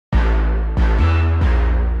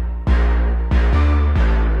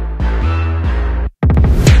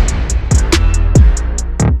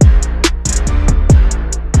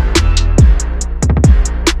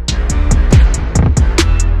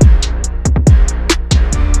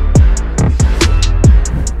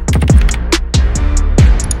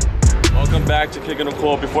kicking them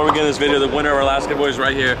cool. Before we get in this video, the winner of our last giveaway is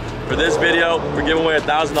right here. For this video, we're giving away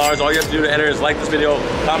 $1,000. All you have to do to enter is like this video,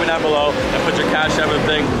 comment down below, and put your cash app in the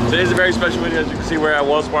thing. Today's a very special video. As you can see, we're at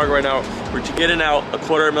Wells Fargo right now. We're getting out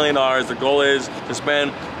 $250,000. The goal is to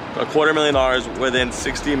spend $250,000 within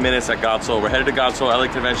 60 minutes at Godsell. We're headed to Godsell,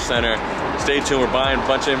 LA Convention Center. Stay tuned, we're buying a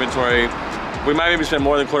bunch of inventory. We might maybe spend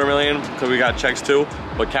more than $250,000 because we got checks too,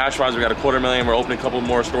 but cash-wise, we got $250,000. We're opening a couple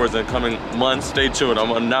more stores in the coming months. Stay tuned. I'm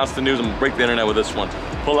gonna announce the news. I'm gonna break the internet with this one.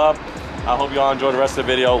 Pull up. I hope you all enjoy the rest of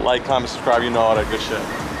the video. Like, comment, subscribe. You know all that good shit.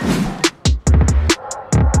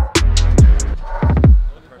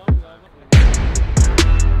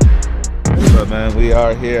 What's up, man? We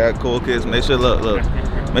are here at CoolKicks. Make sure, look.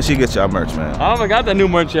 Make sure you get y'all merch, man. I haven't got that new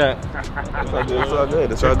merch yet. It's all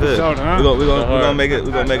good. It's all good. It's all good. We're gonna make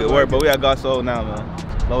it work. But we got Godsell now,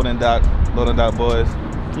 man. Loading dock boys.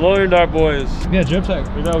 Loading dock boys. Yeah, drip check.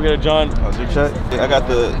 We gotta get a John. Oh, drip check. I got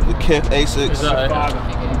the KIF A6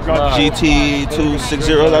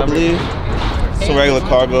 GT260s, I believe. Some regular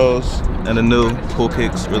cargos. And the new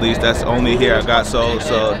CoolKicks release that's only here at Godsell.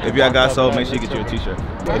 So if you got Godsell, make sure you get you a t-shirt.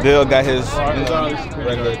 Adil got his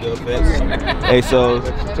regular Adil fits. ASOS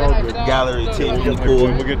gallery tee, really cool.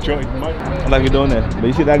 I like you doing that. But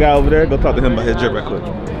you see that guy over there? Go talk to him about his drip right quick.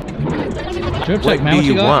 Drip check, man. What do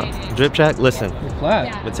you want? Drip check? Listen, Flat.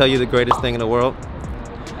 I'm gonna tell you the greatest thing in the world.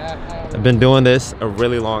 I've been doing this a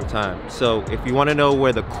really long time. So if you want to know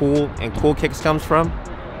where the cool and CoolKicks comes from,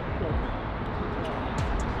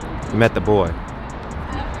 you met the boy.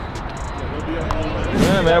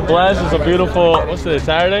 Yeah, man, Blast is a beautiful, what's today,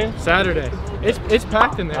 Saturday? Saturday. It's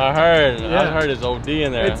packed in there. I heard it's OD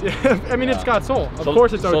in there. I mean, it's Godsell. Of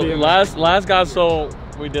course it's OD in there. Last Godsell,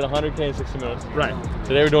 we did 100K in 60 minutes. Right.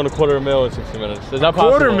 Today we're doing $250,000 in 60 minutes. Is that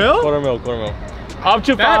possible? Quarter mil? Quarter mil. Up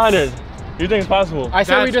to 500. You think it's possible? I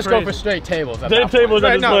said we just crazy. go for straight tables. Straight tables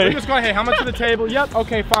at this No, point. we're just going, hey, how much for the table? Yep,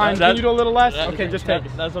 okay, fine. Can you do a little less? Okay, just take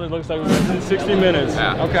it. That's what it looks like in 60 minutes.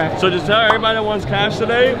 Yeah. Okay. So just tell everybody that wants cash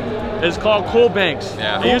today, it's called Cool Banks.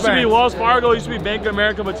 Yeah. It used to be Banks. Wells Fargo, it used to be Bank of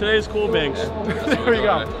America, but today it's Cool Banks. There we go.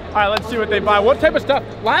 All right, let's see what they buy. What type of stuff?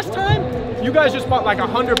 Last time, you guys just bought like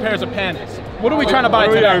 100 pairs of panties. What are we trying to buy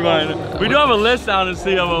today? We do have a list down to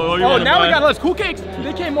see what you want to now buy. we got a list. CoolKicks,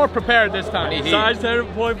 they came more prepared this time. Size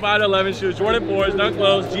 10.5 to 11 shoes, Jordan 4s, Dunk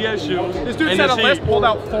Lows, GS shoes. This dude said a list, pulled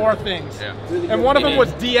out 4 things. Yeah. And one of them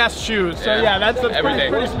was DS shoes. So yeah, that's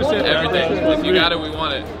pretty specific. Everything. If you got it, we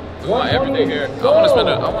want it. We want everything here. I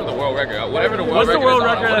want the world record. Whatever the world record is. What's the world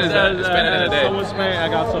record? What is that? Spend it in a day. Someone spent, I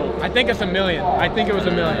got some. I think it's $1 million. I think it was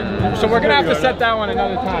 $1 million. So we're gonna have to set that one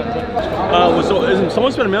another time. So isn't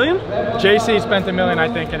someone spent $1 million? JC spent $1 million, I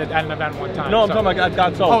think, at an event one time. No, I'm talking about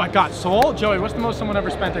Godsell. Oh, at Godsell? Joey, what's the most someone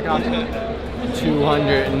ever spent at Godsell?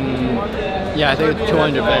 200 and yeah, I think it's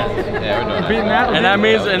 200 bags. Yeah, we're doing Beating that? And that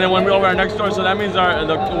means, and then when we over our next store, so that means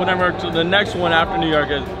the next one after New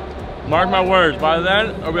York is. Mark my words, by then,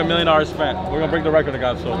 it'll be $1 million spent. We're gonna break the record at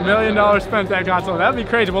Godsell. $1 million spent at Godsell. That'd be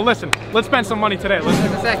crazy. Well, listen, let's spend some money today.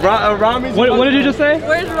 Rami's what did you just say?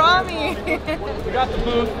 Where's Rami? We got the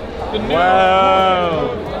booth. The new wow.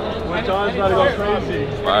 John's about to go crazy.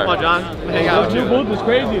 Come on, John. Hang out. The new booth is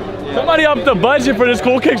crazy. Somebody upped the budget for this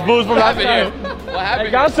CoolKicks booth from last time. What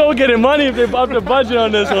happened? Godsell getting money if they upped the budget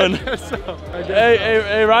on this one.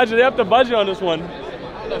 Hey, Roger, they upped the budget on this one.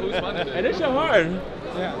 Hey, this shit hard.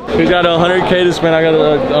 Yeah. He's got 100K to spend. I got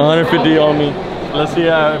 150 on me. Let's see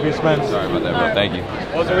if he spends. Sorry about that, bro. Thank you.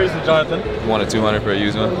 What's the reason, Jonathan? You wanted 200 for a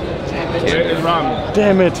used one?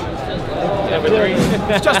 Damn it.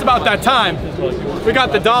 It's just about that time. We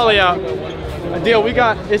got the dolly out. A deal. We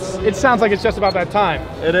got. It sounds like it's just about that time.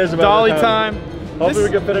 It is about dolly that time. Hopefully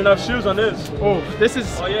we can fit enough shoes on this. Oh, this is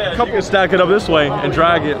a couple. You can stack it up this way and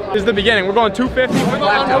drag it. This is the beginning. We're going 250. We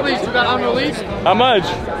got unreleased. We got unreleased. How much?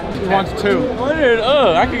 He wants 2. 100.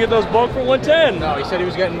 I could get those bulk for 110. No, he said he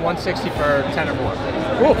was getting 160 for 10 or more.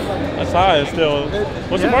 Oof. That's high still.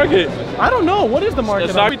 What's the market? I don't know. What is the market?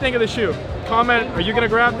 It's What do you think of the shoe? Comment. Are you gonna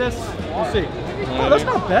grab this? We'll see. Oh, that's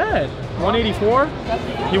not bad. 184.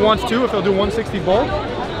 He wants 2 if he'll do 160 bulk.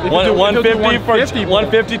 150 for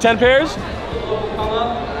 150, 10 pairs.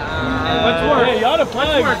 Let's work. Hey, y'all the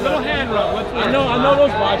plugs. Little hand rub. Let's work. I know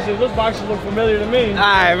those boxes. Those boxes look familiar to me.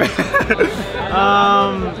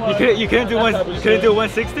 You couldn't do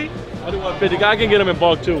 160? I do 150. I can get them in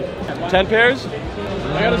bulk too. 10 pairs.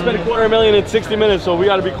 I gotta spend $250,000 in 60 minutes, so we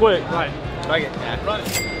gotta be quick. Right. Like it. Run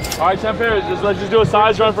it. All right, 10 pairs. Let's just do a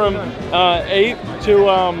size run from 8 to,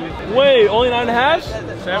 wait, only 9.5?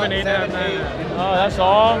 7, 8, 9, 9. Oh, that's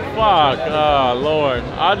all? Fuck. Oh, Lord.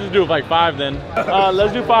 I'll just do like 5 then.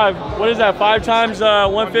 Let's do 5. What is that? 5 times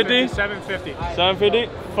 150? 750. 750?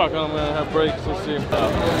 Fuck, I'm gonna have breaks. Let's see.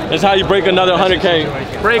 That's how you break another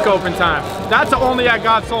 100K. Break open time. That's the only I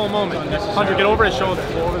got soul moment. Hunter, get over his shoulder.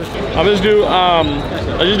 Go over the shoulder. I'm just do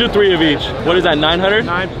let's just do 3 of each. What is that? 900?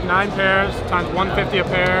 9 pairs times 150 a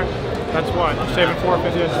pair. That's what? You're saving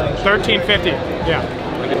 450. 1350. Yeah.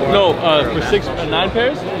 No, for 9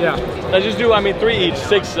 pairs? Yeah. Let's just do, 3 each.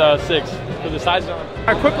 6. For the size.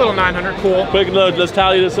 A quick little 900. Cool. Quick load. Let's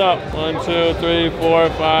tally this up. 1, 2, 3, 4,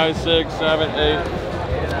 5, 6, 7, 8,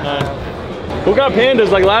 9. Who got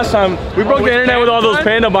pandas like last time? We broke the internet with all those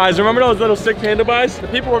panda buys. Remember those little sick panda buys? The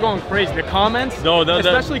people were going crazy. The comments,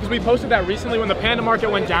 especially because we posted that recently when the panda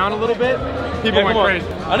market went down a little bit. People went crazy.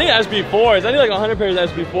 I need SB4s. I need like 100 pairs of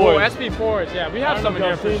SB4s. Oh, SB4s, yeah. We have some in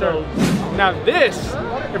here for sure. Now this,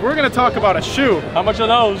 if we're gonna talk about a shoe. How much are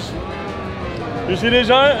those? You see this,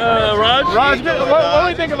 Raj? Raj, what do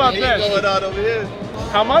you think about this? Going on over here.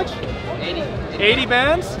 How much? 80. 80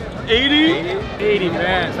 bands? 80? 80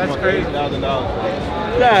 bands, that's crazy.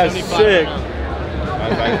 $80,000. That's sick.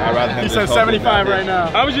 I'd rather have He said 75 right now.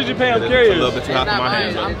 How much did you pay? I'm curious. A little bit too hot for my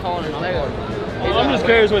hands. I'm calling him. I'm just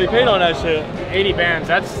curious what he paid on that shit. 80 bands,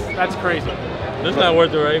 that's crazy. This not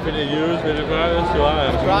worth it, right? 50 used, 55, that's too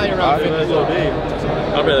high. Probably around 50. That's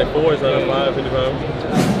OD. I'll pay like 4 instead of 5,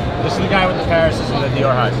 55. This is the guy with the Paris and the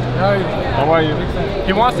Dior highs. How are you?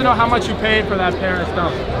 He wants to know how much you paid for that pair of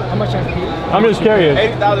stuff. How much I paid? I'm just curious.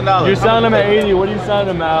 $80,000. You're selling them at 80. What are you selling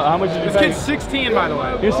them at? How much did you This pay? kid's 16, by the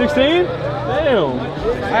way. You're 16? Damn.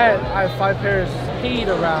 I have 5 pairs paid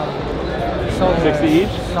around 60 each?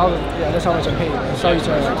 Yeah, that's how much I paid. I saw each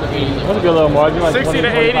other like 80. That's a good little margin. Like 60 to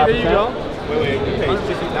 80, there you go. Wait, you paid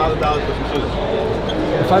 $60,000 for some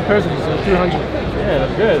shoes. 5 pairs is 300. Yeah,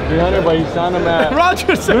 that's good. 300, but you selling them at...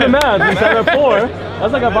 Roger said. Do the math. You sell them at 4.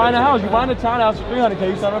 That's like buying a house. You buying a townhouse for 300K,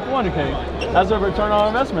 you sell them at 400K. That's a return on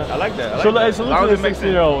investment. I like that. Salute to the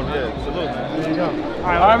 16-year-old. Yeah, salute, man. There you go. All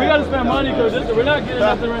right, we gotta spend money because we're not getting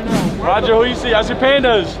nothing right now. Roger, who you see? I see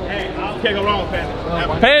pandas. Hey, can't go wrong with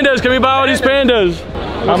pandas. Pandas, can we buy all these pandas?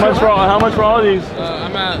 How much for all these?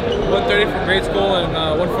 I'm at 130 for grade school and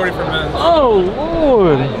 140 for men. Oh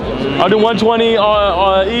Lord! I'll do 120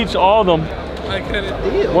 each, all of them. I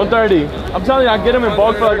couldn't. 130. I'm telling you, I get them in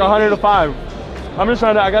bulk for like 100 to 5. I'm just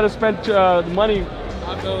trying to. I gotta spend money.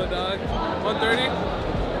 I'll go with dog.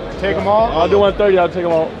 130. Take them all? I'll do 130. I'll take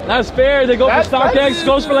them all. That's fair. They go for StockX.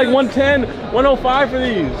 Goes for like 110, 105 for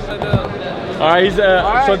these. All right, he's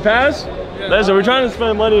so pass. Yeah. Listen, we're trying to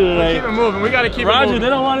spend money today. Keep it moving. We gotta keep it Roger, moving. they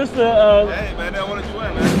don't want us to. Hey man, they don't want to do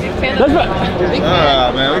it, man. That's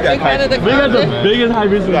right. Man, we got We got the biggest high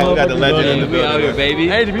business. We got the legend in the building. baby.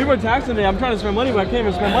 Hey, the people are taxing me. I'm trying to spend money, but I can't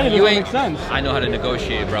even spend money. It doesn't make sense. I know how to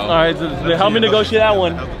negotiate, bro. All right, so help me negotiate that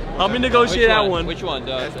one. Help me negotiate that one. Which one,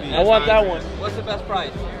 Doug? I want that one. What's the best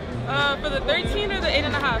price? For the 13 or the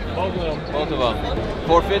 8.5? Both of them. Both of them.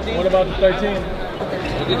 450? What about the 13?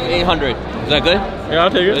 We'll give you 800. Is that good? Yeah, I'll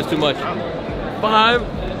take it. That's too much.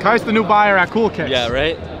 5. Kai's the new buyer at CoolKicks. Yeah,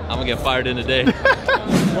 right? I'm gonna get fired in a day.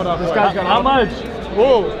 What up? This guy's got how much?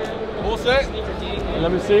 Whoa. Full set?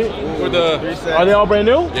 Let me see. For the... Are they all brand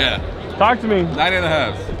new? Yeah. Talk to me.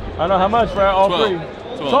 9.5. I know how much for all 12. three.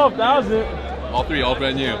 12. 12,000. All three, all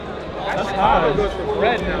brand new. That's high.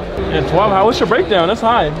 Red now. Yeah, 12. What's your breakdown? That's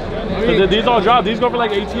high. These all drop. These go for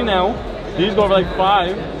like 18 now. These go for like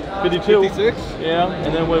 5, 52. 56? Yeah.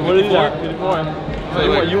 And then what are these at?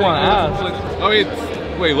 54. You want to ask? Oh wait,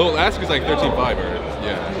 little ask is like 13.5 or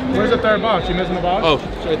yeah. Where's the third box? You missing the box? Oh,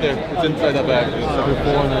 it's right there. It's inside that bag.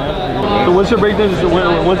 So what's your breakdown?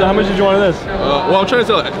 How much did you want of this? Well, I'm trying to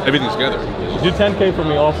sell everything together. Do 10K for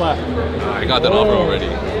me, all flat. I got that offer already.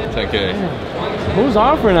 10K. Who's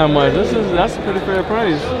offering that much? That's a pretty fair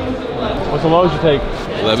price. What's the lowest you take?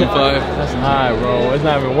 11.5. That's high, bro. It's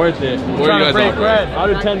not even worth it. What are you guys offering? I'll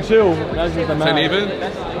do 10.2. That's just the math. 10 even?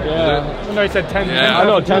 Yeah. No, he said 10. Yeah. I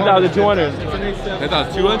know, 10,200.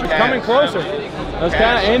 10,200? Coming closer. That's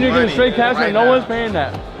cash, and you're getting straight cash, and no one's paying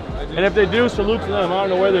that. And if they do, salute to them. I don't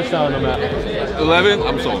know where they're selling them at. 11,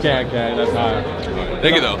 I'm sold. Can't, that's high.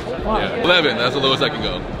 Thank you though. Yeah. 11, that's the lowest I can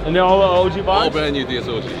go. And they're all OG box? All brand new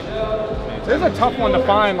DSOG. There's a tough one to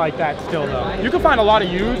find like that still though. You can find a lot of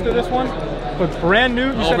used to this one, but brand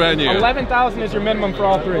new. All brand new. 11,000 is your minimum for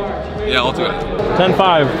all three. Yeah, I'll do it.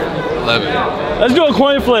 10.5. 11. Let's do a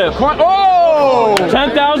coin flip. Oh!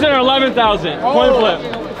 10,000 or 11,000. Coin flip.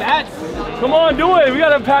 That's. Come on, do it. We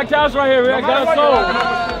got a packed house right here. We got it sold.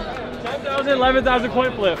 10,000, 11,000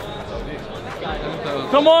 coin flip.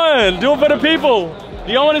 Come on, do it for the people.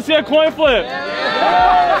 You don't want to see a coin flip?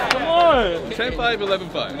 Come on. 10, 5, 11,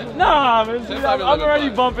 5. Nah, man. 10, 5, I'm 11, already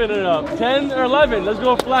 5. bumping it up. 10 or 11. Let's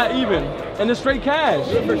go flat even. And then straight cash.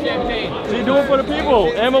 Do it for champagne. So you do it for the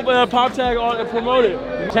people. And we'll pop tag on promote it.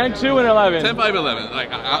 10, 2, and 11. 10, 5, 11.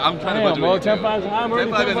 Like, I'm trying to budget. Bro, 10, 5 is high. 10,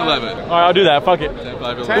 5, and 11. All right, I'll do that. Fuck it. 10,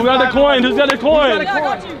 5, 11. Who got the coin? Who's got the coin?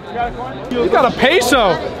 You got a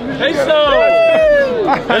peso. Peso.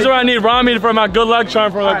 That's what I need. Rami for my good luck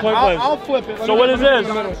charm for my coin flip. I'll flip it. So what is this?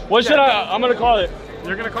 What should I'm gonna call it.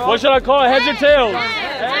 You're gonna call What it? should I call it? Heads or tails?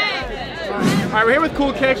 All right, we're here with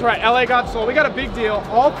CoolKicks. We're at LA Got Soul. We got a big deal.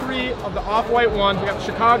 All three of the off-white ones. We got the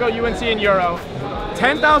Chicago, UNC, and Euro.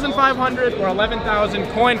 10,500 or 11,000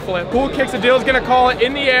 coin flip. CoolKicks, the deal is gonna call it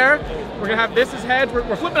in the air. We're gonna have this is heads.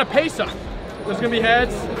 We're flipping a peso. There's gonna be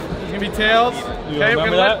heads. There's gonna be tails. Okay, we're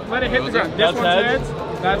gonna let it hit the ground. This one's heads.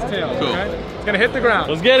 That's tails. Cool. Okay, it's gonna hit the ground.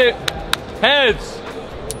 Let's get it. Heads.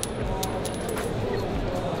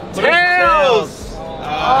 Tails.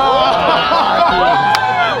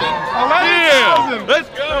 Yeah. Let's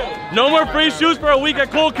go. No more free shoes for a week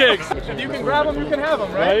at CoolKicks. If you can grab them, you can have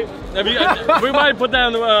them, right? We might put that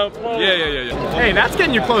in the Yeah. Hey, that's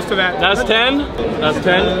getting you close to that. That's 10. That's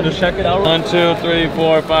 10. Just check it out. 1, 2, 3,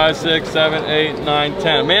 4, 5, 6, 7, 8, 9,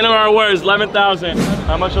 10. Man of our words, 11,000.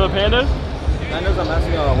 How much are the pandas? Pandas, I'm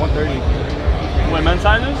asking 130. What men's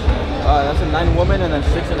sizes? That's a 9 woman and then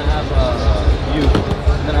 6.5 youth.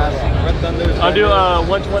 And then I have Red Thunders. I'll do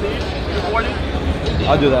 120 each. 240.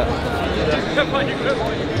 I'll do that.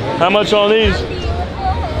 How much on these?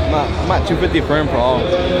 I'm at 250 firm for all.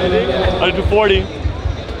 I'll do 40.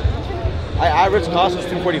 Average cost is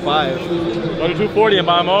 245. I'll do 240 and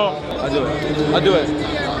buy them all. I'll do it. I'll do it.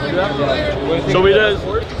 So we just,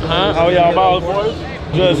 Oh yeah, I'll buy all the fours.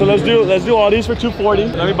 Good. So let's do all these for 240.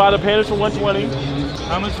 Let me buy the pandas for 120.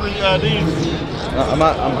 How much for these? I'm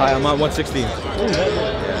high. I'm at 160.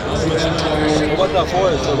 What the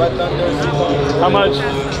fours? The Red Thunders. How much?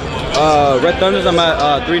 Red Thunders, I'm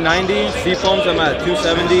at 390. Seafoams, I'm at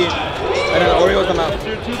 270. And then Oreos, I'm at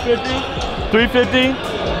 250, 350,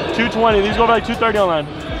 220. These go for like 230 online.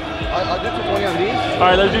 I'll do 220 on these.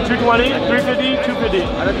 All right, let's do 220, 350, 250.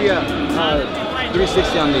 I'd be at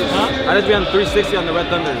 360 on these. I'd be on 360 on the Red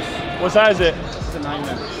Thunders. What size is it? It's a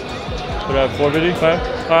 9-man. Put it at 450. All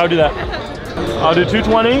right, I'll do that. I'll do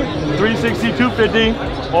 220, 360, 250.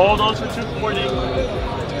 All those for 240.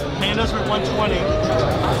 Pandas for 120.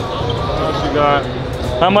 What else you got?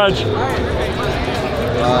 How much?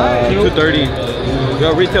 230.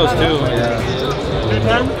 Yo, retails too. Yeah.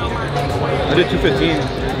 210? I did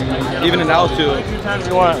 215. Even an out too. 210 if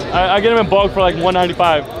you want. I get them in bulk for like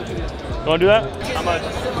 195. You want to do that? How much?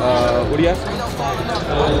 What do you ask?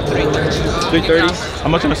 330. How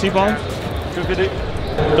much on a seafoam? 250.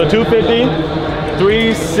 So 250,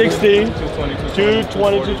 360,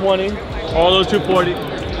 220, 220. All those 240.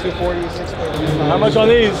 240, 630. How much on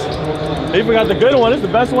these? They forgot the good one. It's the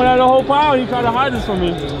best one out of the whole pile. You trying to hide this from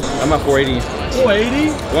me. I'm at 480. 480?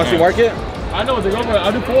 You want to see market? I know what they go for.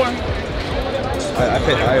 I'll do 4. I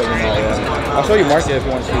paid higher than that, yeah. I'll show you market if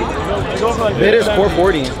you want to see. They go for like It is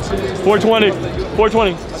 440. 420.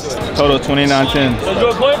 420. Total 2910. Let's do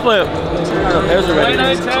a coin flip. There's already.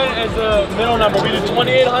 2910 is the middle number. We do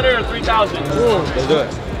 2,800 or 3,000. Let's do it.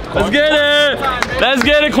 Let's get it. Let's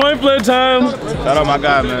get it. Coin flip time. Shout out my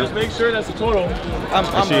guy, man. Just make sure that's the total.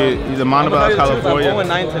 He's a Montebello, California. I'm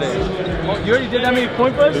 0-9 today. You already did that many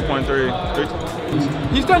coin flips?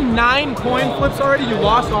 3.3. He's done 9 coin flips already. You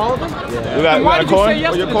lost all of them? Yeah. You got, Why did you coin? say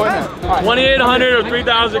yes Where to your the coin test? at? 2,800 or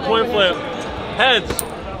 3,000 coin flip. Heads.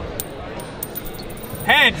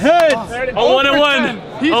 Heads. A 1 and 1.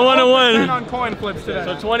 He's A 1 and 0% 1. on coin flips today.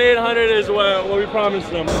 So 2,800 is what we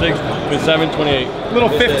promised them. 6, 7, 28. Little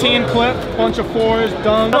 15 clip, bunch of 4s,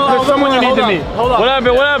 dunks. There's someone you need to meet. Hold on. What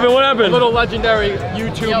happened? What happened? What happened? A little legendary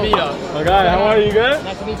YouTube meetup. Okay, how are you? Good?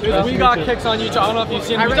 Nice to meet you. We got kicks on YouTube. I don't know if you've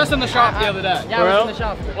seen him. He was just in the shop the other day. Yeah, I was in the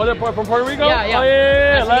shop. Oh, they're from Puerto Rico? Yeah, yeah. Oh,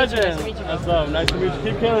 yeah, Nice to meet you, legend. nice to meet you, That's love. Nice to meet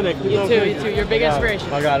you. Keep killing it. Keep You too. You're a big inspiration.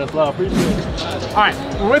 My God, that's love. Appreciate it. All right,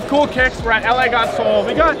 we're with CoolKicks. We're at LA Got Soul.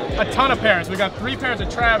 We got a ton of pairs. We got 3 pairs of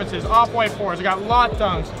Travis's, off-white 4s. We got lot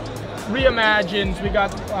dunks, reimagines. We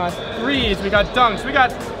got 3s. We got dunks. We got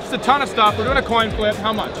just a ton of stuff. We're doing a coin flip.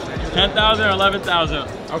 How much? 10,000 or 11,000.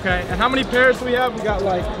 Okay, and how many pairs do we have? We got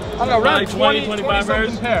like, I don't know, around Like 20, 25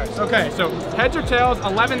 something pairs. Okay, so heads or tails,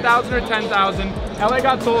 11,000 or 10,000. LA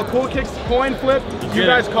Got Soul, CoolKicks coin flip. You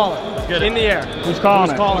guys call it. Get it. In the air. Who's calling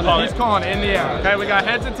it? He's calling it in the air. Okay, we got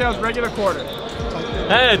heads and tails, regular quarter.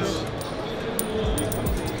 Heads.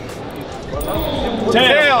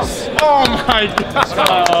 Tails. Oh my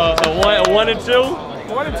God. A 1 and 2.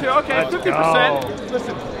 1 and 2, okay, 50%.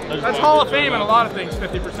 Listen, that's Hall of Fame in a lot of things,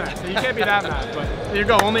 50%. So you can't be that mad. But there you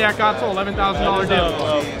go, only at God Soul, $11,000 deal.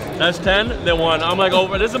 That's 10, then 1. I'm like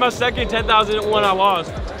over. This is my second 10,000 one I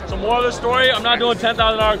lost. So more of the story, I'm not doing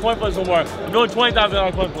 $10,000 coin flips no more. I'm doing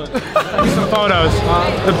 $20,000 coin flips. Some photos.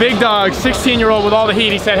 The big dog, 16-year-old with all the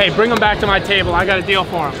heat, he said, hey, bring him back to my table. I got a deal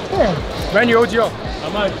for him. Ren, you OGO. How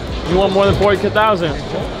much? You want more than 40,000?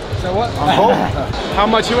 So what? How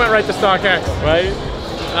much you went right to StockX? Right?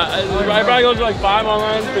 I probably go to like 5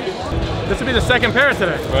 online. This would be the second pair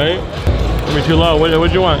today. Right? It'll be too low.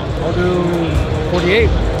 What'd you want? I'll do 48.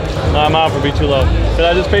 No, I'm out for be too low. Cause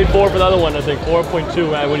I just paid 4 for the other one. I think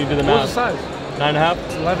 4.2 when you do the math. What's the size? 9.5.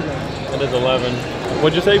 It's 11. It is 11.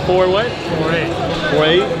 What'd you say? 4 what? 4.8.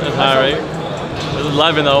 4.8. That's high, right? This is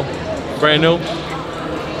 11 though. Brand new.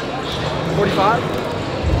 45.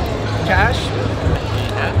 Cash.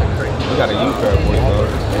 You got a U pair of 40.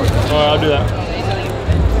 Alright, I'll do that.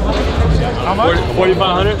 How much?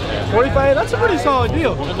 4,500. 45. That's a pretty solid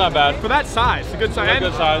deal. That's not bad. For that size, it's a good size. That's a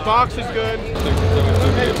good size. Box is good.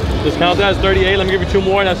 Discount that, it's 38. Let me give you 2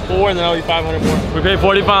 more, and that's 4, and then I'll be 500 more. We paid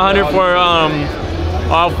 4,500 for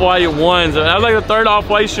off-white ones. That was like the 3rd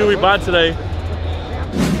off-white shoe we bought today.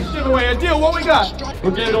 Give away a deal. What we got?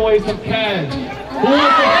 We're giving away some cash. Who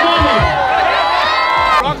wants to come?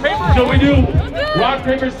 Rock, paper. So we do rock,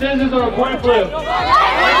 paper, scissors, or a coin flip.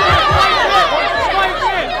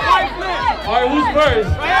 All right, who's first?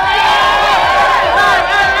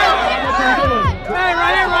 Hey,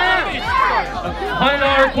 right here.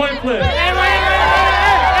 $100 coin flip.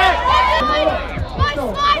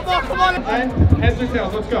 Come on. Heads or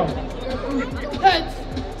tails, let's go. Heads.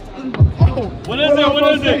 What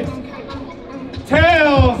is it?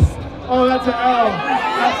 Tails. Oh, that's an L.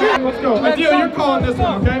 Let's go. Adil, you're calling this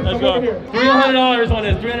one, okay? Let's go. $300 on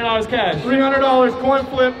this. $300 cash. $300 coin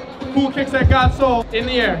flip. CoolKicks that got sold in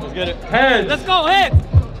the air. Let's get it. Heads. Let's go, heads.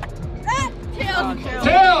 Tails.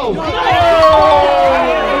 Tails.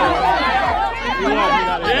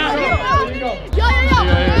 Yeah.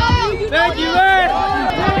 Thank you, man.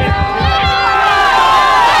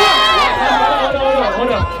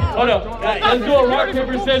 Hold up. Let's do a rock,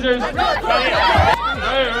 paper, scissors.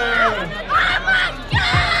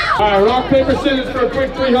 All right, rock, paper, scissors for a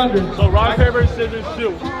quick 300. So rock, paper, scissors,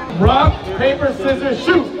 shoot. Rock, paper, scissors,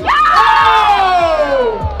 shoot.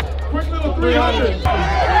 Oh! Quick little 300.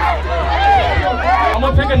 I'm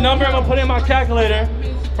gonna pick a number, I'm gonna put it in my calculator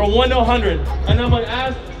from 1 to 100. And then I'm gonna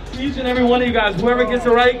ask each and every one of you guys, whoever gets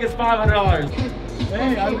it right gets $500.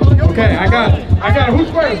 Okay, I got it. Who's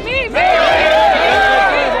first? Me.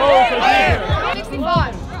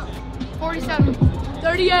 65, 47,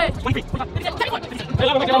 38.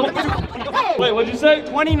 Wait, what'd you say?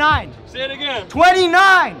 29. Say it again.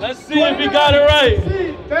 29. Let's see if he got it right.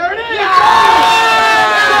 There it is.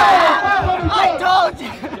 I told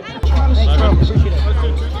you.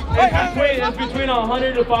 It's between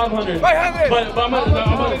 100 to 500. 500. But I'm gonna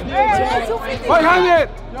 500.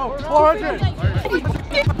 No, 400.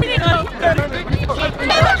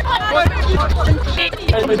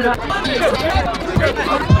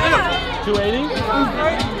 280.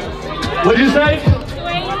 What'd you say?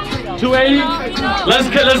 280. Let's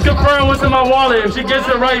confirm what's in my wallet. If she gets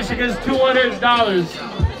it right, she gets $200.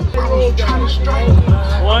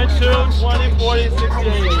 1, 2, 20, 40, 60,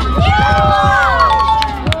 80.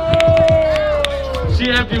 She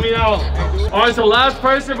emptied me out. All right, so last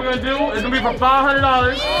person we're gonna do is gonna be for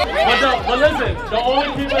 $500. But listen, the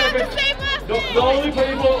only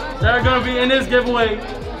people that are gonna be in this giveaway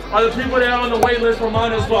are the people that are on the wait list for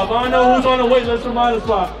Minus Swap. I don't know who's on the wait list for Minus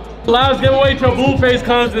Swap. Last giveaway till Blueface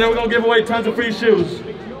comes, and then we're gonna give away tons of free shoes.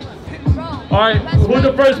 All right, who's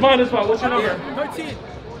the first Minus Swap? What's your number? 13.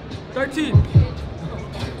 13.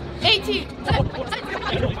 18.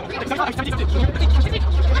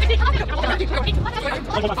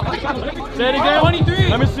 Say it again. 23.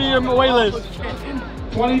 Let me see your wait list.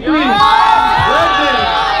 23.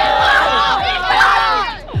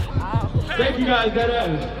 Thank you guys, that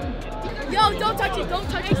is. Yo, don't touch it. Don't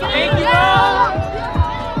touch it. Thank you.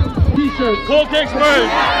 T-shirt. CoolKicks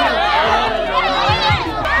first.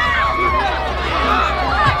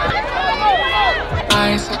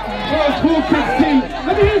 CoolKicks team.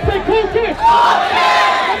 Let me hear you say CoolKicks.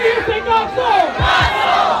 Let me hear you say God Soul.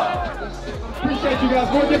 Appreciate you guys.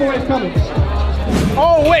 More giveaways coming.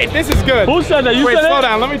 Oh wait, this is good. Who said that? You wait, said slow it?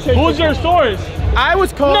 down. Let me check. Who's your source? I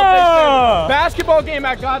was called. No. Basketball game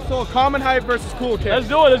at God Soul. Common Hype versus CoolKicks. Let's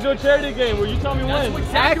do it. Let's do a charity game where you tell me when.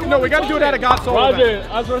 No, we got to do it at a God Soul. Roger,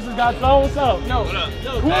 us versus God Soul. What's up? No.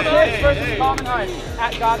 CoolKicks versus Common Hype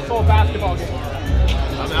at God Soul basketball game.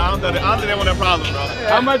 I don't think they want that problem, bro.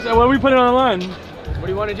 How much? When we put it online? What do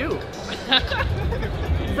do you want to do?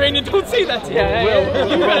 Brandon, don't say that to me.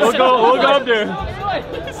 We'll go up there.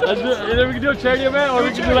 Either we can do a charity event or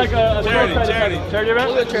we can do like a charity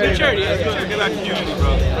event. We'll do charity. Get back community,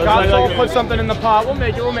 bro. God Soul, put something in the pot. We'll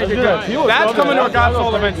make it good. That's coming to a God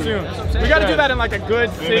Soul event soon. We got to do that in like a good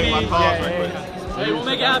city. Hey, we'll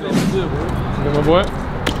make it happen. Good, my boy.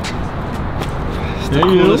 There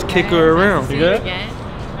you go. Let's kick her around. We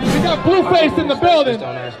got Blueface in the building.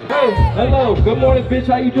 Hello, good morning, bitch.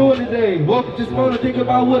 How you doing today? Welcome to Smona. Think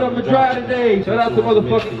about what I'm gonna try today. Shout out to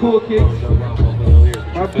motherfucking CoolKicks.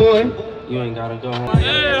 My boy. You ain't gotta go home.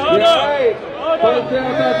 Hey, hold up. Bust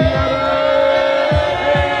down, Tatiana.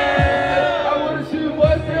 I wanna shoot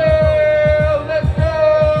bust down. Let's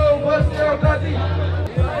go. Bust down,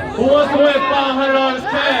 Tatiana. Who wants to win $500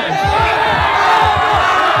 cash?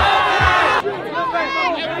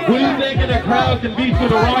 Who do you think in the crowd can beat you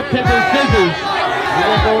with a rock, paper, scissors? We're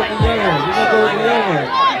gonna go with the winner. We're gonna go with the winner.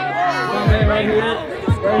 Little man right here.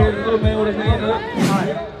 Right here, the little man with his hand up.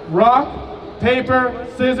 Rock, paper,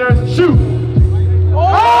 scissors, shoot. Oh!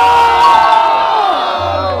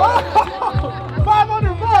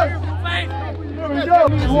 500 bucks. There we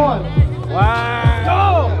go. One.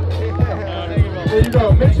 Wow. There you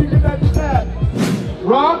go. Make sure you get that stat.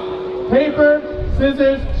 Rock, paper,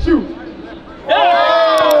 scissors, shoot. Oh!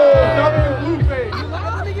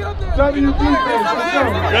 W Blueface. Let's go.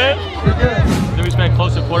 Good? We're good. Then we spent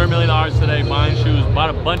close to $250,000 today buying shoes, bought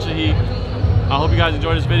a bunch of heat. I hope you guys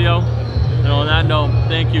enjoyed this video. And on that note,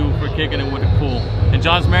 thank you for kicking it with the cool. And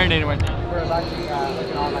John's marinating right now.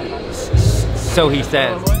 So he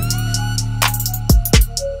says.